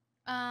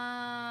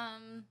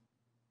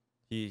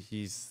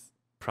 He's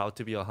proud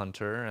to be a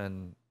hunter,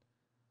 and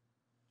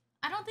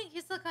I don't think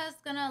Hisoka is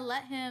gonna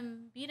let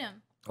him beat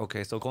him.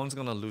 Okay, so Gon's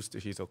gonna lose to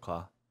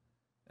Hisoka,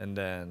 and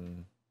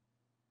then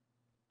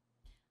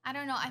I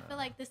don't know. I feel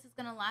like this is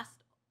gonna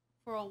last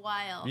for a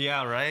while.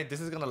 Yeah, right.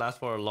 This is gonna last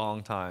for a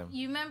long time.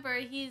 You remember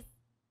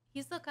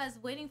Hisoka is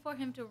waiting for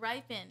him to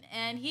ripen,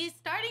 and he's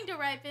starting to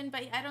ripen,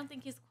 but I don't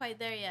think he's quite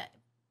there yet.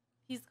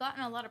 He's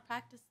gotten a lot of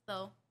practice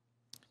though.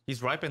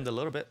 He's ripened a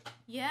little bit.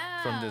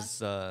 Yeah. From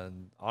this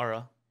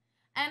aura.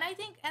 And I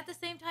think at the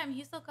same time,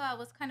 Hisoka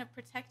was kind of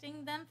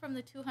protecting them from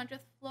the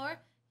 200th floor.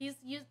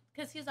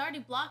 Because he's already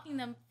blocking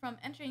them from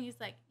entering. He's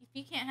like, if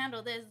you can't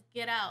handle this,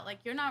 get out.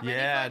 Like, you're not ready for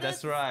this. Yeah,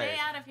 that's right. Stay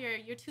out of here.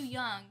 You're too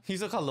young.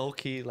 Hisoka low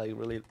key, like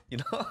really, you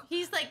know.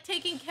 He's like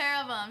taking care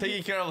of him.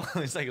 Taking care of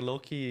him. He's like low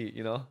key,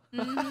 you know.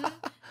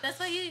 That's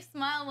why he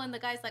smiled when the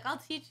guy's like, I'll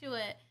teach you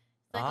it.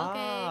 It's like,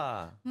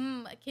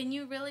 okay, can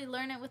you really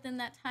learn it within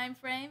that time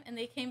frame? And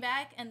they came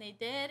back and they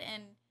did,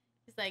 and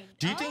he's like,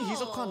 do you think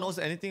Hisoka knows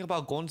anything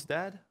about Gon's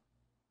dad?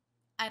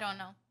 I don't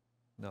know.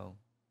 No.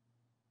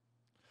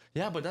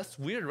 Yeah, but that's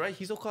weird, right?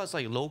 Hisoka is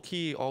like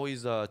low-key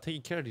always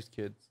taking care of these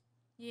kids.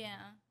 Yeah.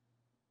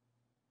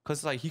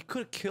 Because like he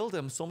could kill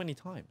them so many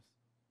times.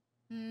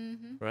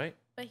 Right?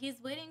 But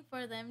he's waiting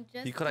for them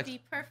just to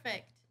be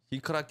perfect. He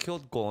could have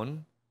killed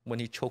Gon, when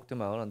he choked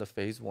him out on the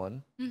phase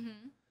 1.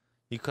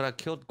 He could have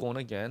killed Gon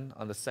again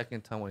on the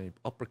second time when he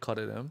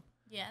uppercutted him.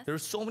 Yes.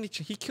 There's so many.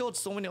 He killed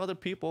so many other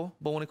people,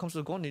 but when it comes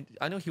to Gon,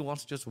 I know he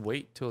wants to just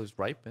wait till it's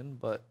ripened,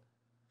 but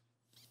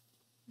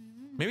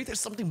maybe there's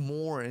something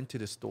more into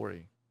the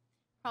story.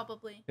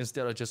 Probably.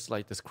 Instead of just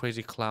like this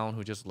crazy clown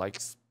who just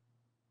likes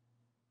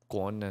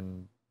Gon,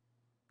 and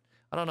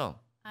I don't know.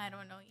 I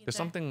don't know either.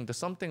 There's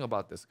something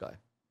about this guy.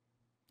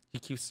 He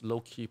keeps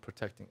low key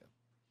protecting it.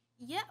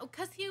 Yeah,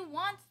 because he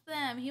wants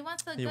them. He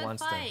wants a good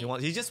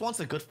fight. He just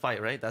wants a good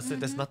fight, right? That's it.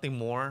 There's nothing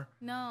more.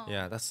 No.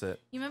 Yeah, that's it.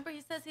 You remember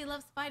he says he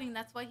loves fighting.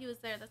 That's why he was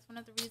there. That's one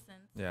of the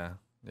reasons.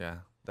 Yeah.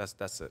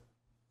 That's it.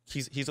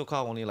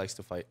 Hisoka only likes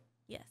to fight.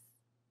 Yes.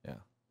 Yeah.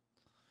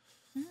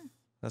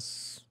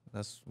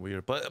 That's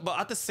weird. But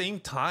at the same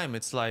time,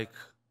 it's like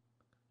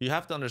you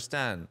have to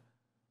understand.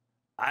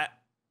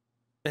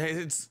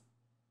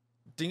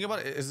 Think about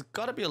it. It's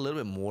got to be a little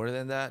bit more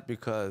than that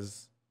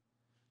because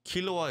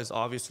Killua is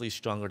obviously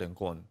stronger than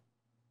Gon,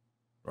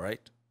 right?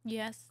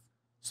 Yes.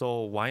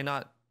 So why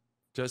not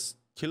just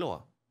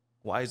Killua?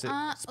 Why is it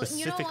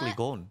specifically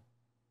Gon?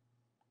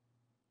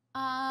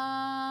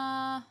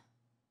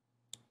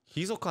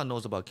 Hisoka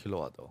knows about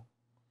Killua though.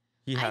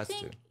 He has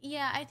to.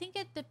 Yeah, I think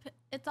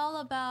it's all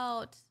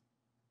about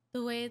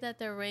the way that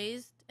they're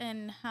raised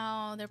and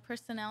how their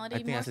personality. I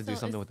think it has to do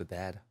something with the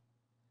dad.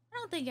 I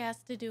don't think it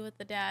has to do with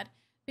the dad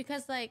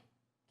because like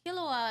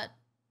Killua,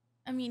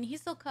 I mean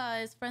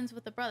Hisoka is friends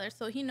with the brother,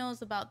 so he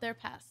knows about their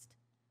past.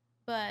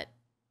 But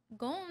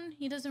Gon,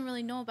 he doesn't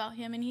really know about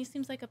him, and he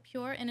seems like a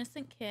pure,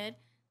 innocent kid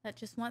that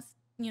just wants,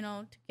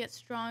 to get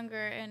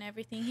stronger and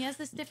everything. He has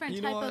this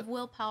different type of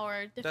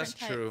willpower. That's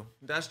true.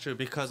 That's true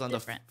because on the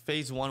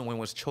phase 1 when it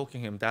was choking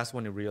him, that's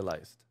when he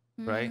realized,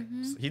 right?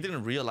 So he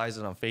didn't realize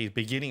it on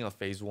beginning of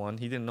phase 1.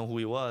 He didn't know who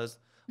he was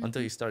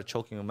until he started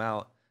choking him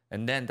out,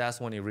 and then that's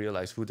when he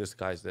realized who this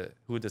guy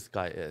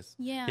is.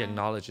 Yeah. He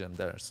acknowledged him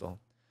there. So,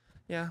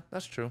 yeah,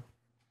 that's true.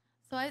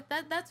 So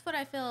that's what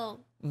I feel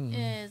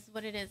is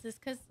what it is. It's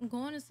because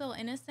Gon is so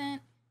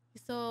innocent.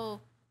 He's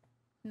so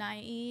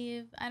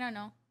naive. I don't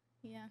know.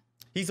 Yeah.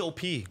 He's OP.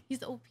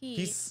 He's OP.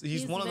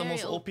 He's one of the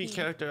most OP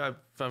character I've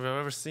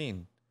ever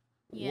seen.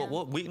 Yeah.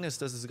 What weakness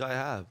does this guy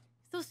have?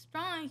 He's so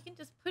strong. He can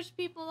just push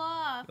people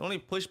off. He only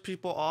push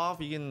people off.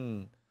 He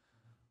can...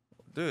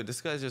 Dude,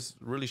 this guy's just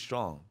really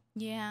strong.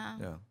 Yeah.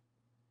 Yeah.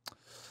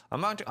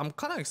 I'm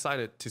kind of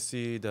excited to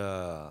see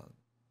the...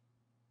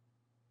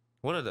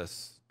 What are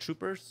this?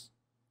 Troopers?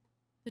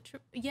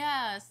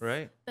 Yes.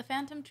 Right? The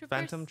Phantom Troopers?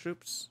 Phantom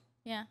Troops?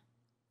 Yeah.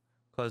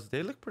 Because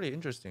they look pretty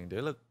interesting.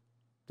 They look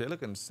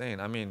insane.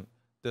 I mean,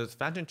 the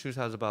Phantom Troops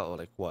has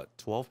about,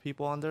 12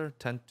 people on there?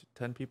 10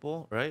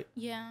 people, right?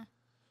 Yeah.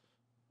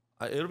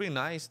 It'll be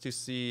nice to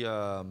see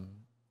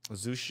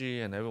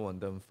Zushi and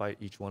them fight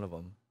each one of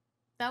them.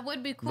 That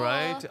would be cool.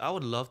 Right? I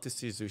would love to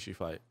see Zushi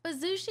fight. But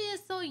Zushi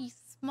is so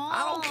small.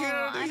 I don't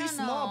care. He's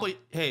small. But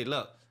hey,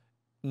 look.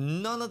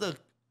 None of the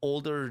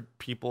older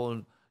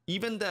people,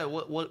 even that,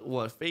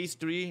 what phase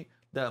 3,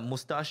 that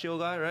mustachio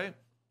guy, right?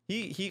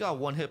 He got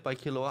one hit by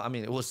Killua. I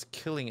mean, it was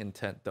killing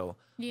intent though.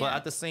 Yeah. But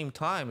at the same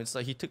time, it's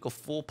like he took a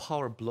full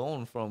power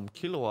blown from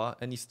Killua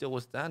and he still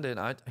was standing.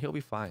 He'll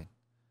be fine.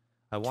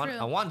 I want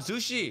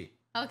Zushi.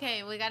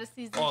 Okay, we gotta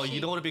see Zushi. Oh,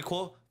 you know what would be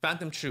cool?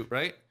 Phantom Troop,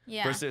 right?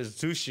 Yeah. Versus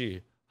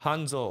Zushi,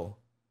 Hanzo.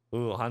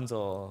 Ooh,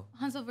 Hanzo.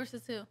 Hanzo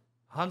versus who?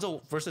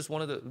 Hanzo versus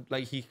one of the,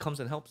 he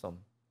comes and helps them.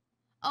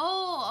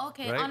 Oh,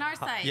 okay. Right? On our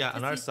side. Yeah,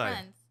 on our side.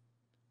 Friends.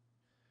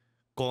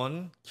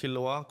 Gon,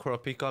 Killua,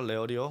 Kurapika,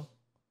 Leorio,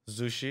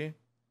 Zushi.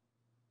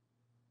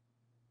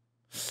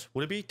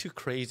 Would it be too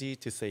crazy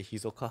to say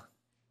Hisoka?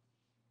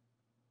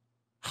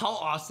 How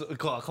awesome!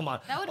 Come on.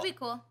 That would be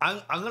cool.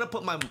 I'm gonna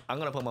put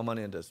my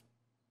money in this.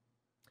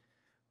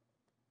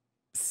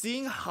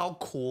 Seeing how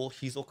cool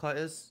Hisoka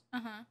is,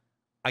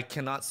 I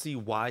cannot see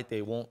why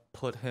they won't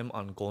put him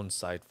on Gon's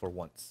side for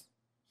once.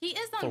 He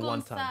is on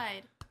Gon's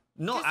side.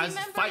 No, as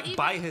fight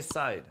by his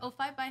side. Oh,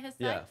 fight by his side?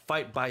 Yeah,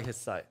 fight by his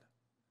side.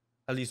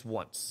 At least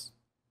once.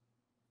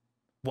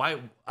 Why?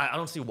 I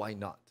don't see why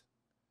not.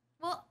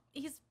 Well,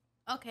 he's...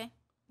 Okay.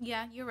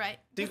 Yeah, you're right.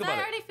 Think about it.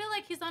 I already feel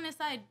like he's on his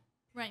side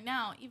right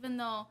now, even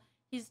though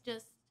he's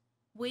just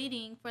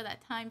waiting for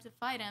that time to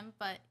fight him,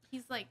 but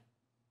he's like...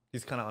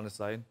 He's kind of on his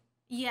side?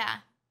 Yeah.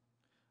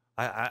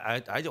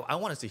 I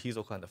want to see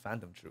Hisoka and the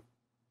Phantom Troop.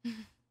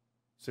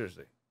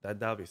 Seriously. That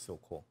would be so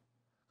cool.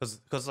 Because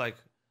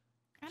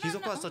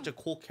Hisoka is such a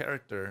cool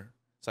character.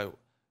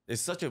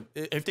 It's such a...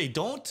 If they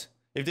don't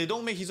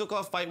make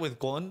Hisoka fight with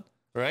Gon,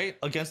 right,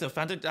 against the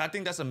Phantom, I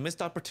think that's a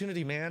missed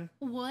opportunity, man.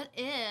 What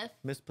if...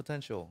 Missed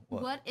potential.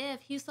 What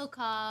if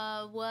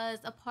Hisoka was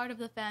a part of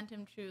the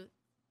Phantom Troop?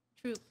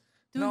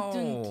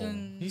 No.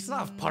 He's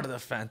not part of the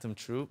Phantom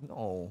Troop.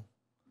 No.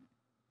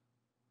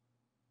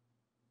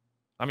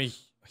 I mean,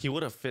 he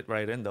would have fit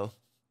right in, though.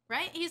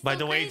 Right? He's by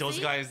the way those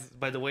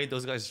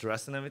guys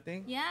dress and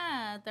everything.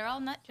 Yeah, they're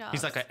all nut jobs.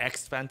 He's like an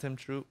ex-Phantom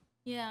Troop.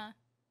 Yeah.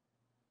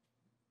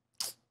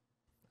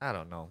 I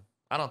don't know.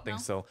 I don't think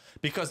so.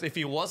 Because if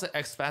he was an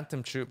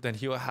ex-Phantom Troop, then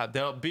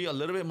there'll be a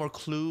little bit more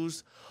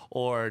clues,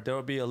 or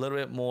there'll be a little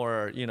bit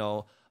more, you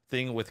know,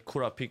 thing with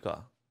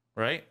Kurapika,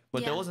 right?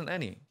 But there wasn't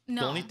any.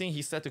 No. The only thing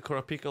he said to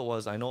Kurapika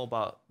was, "I know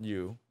about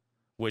you,"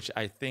 which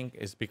I think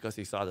is because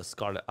he saw the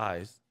scarlet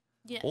eyes.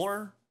 Yes.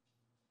 Or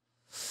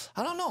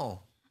I don't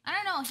know.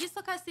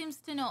 Hisoka seems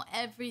to know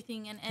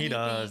everything and anything. He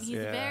does. He's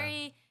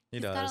very.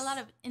 He's got a lot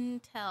of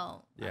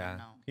intel. Yeah. I don't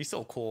know. He's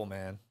so cool,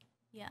 man.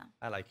 Yeah.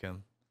 I like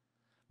him.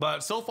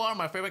 But so far,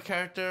 my favorite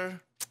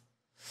character.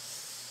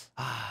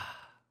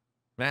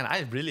 Man,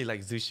 I really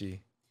like Zushi.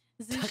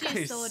 Zushi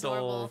is so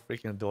adorable. So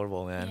freaking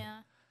adorable, man.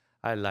 Yeah.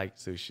 I like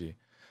Zushi.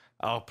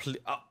 I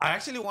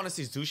actually want to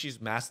see Zushi's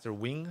master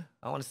Wing.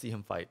 I want to see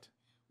him fight.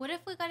 What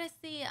if we got to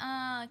see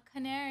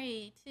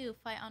Canary too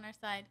fight on our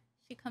side?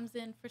 She comes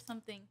in for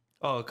something.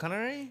 Oh,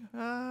 Canary?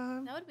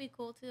 That would be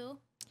cool too.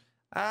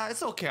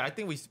 It's okay. I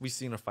think we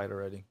seen her fight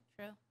already.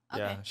 True.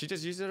 Okay. Yeah, she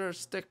just used her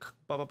stick.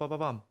 Bam, bam, bam,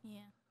 bam. Yeah.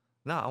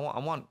 No, I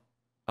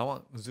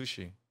want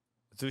Zushi.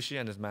 Zushi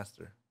and his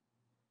master.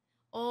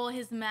 Oh,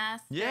 his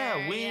master.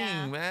 Yeah,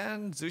 Wing,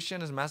 man. Zushi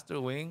and his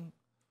master Wing.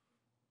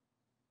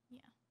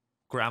 Yeah.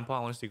 Grandpa,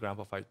 I want to see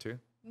Grandpa fight too.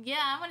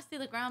 Yeah, I want to see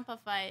the grandpa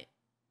fight.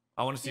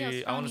 I want to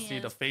see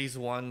the phase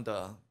 1,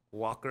 the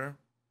walker.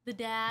 The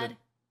dad.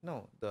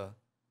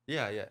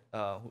 Yeah.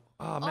 Oh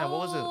man, what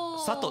was it?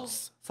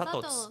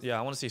 Satots. Yeah,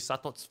 I want to see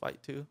Satots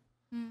fight too.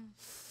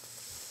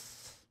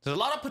 There's a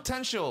lot of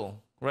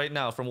potential right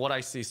now from what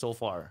I see so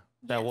far.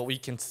 That what we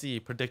can see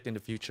predict in the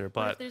future,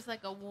 but what if there's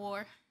like a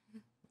war?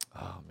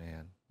 Oh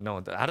man,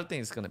 no, I don't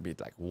think it's gonna be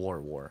like war.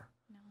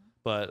 No.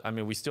 But I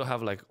mean, we still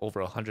have like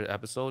over 100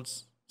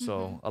 episodes,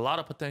 so a lot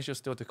of potential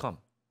still to come.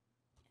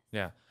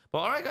 Yeah. But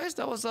all right, guys,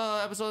 that was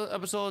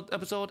episode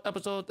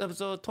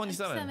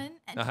 27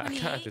 and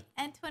 28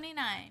 and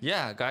 29.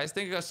 Yeah, guys,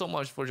 thank you guys so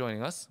much for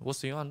joining us. We'll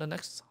see you on the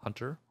next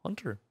Hunter.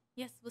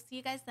 Yes, we'll see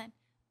you guys then.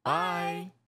 Bye.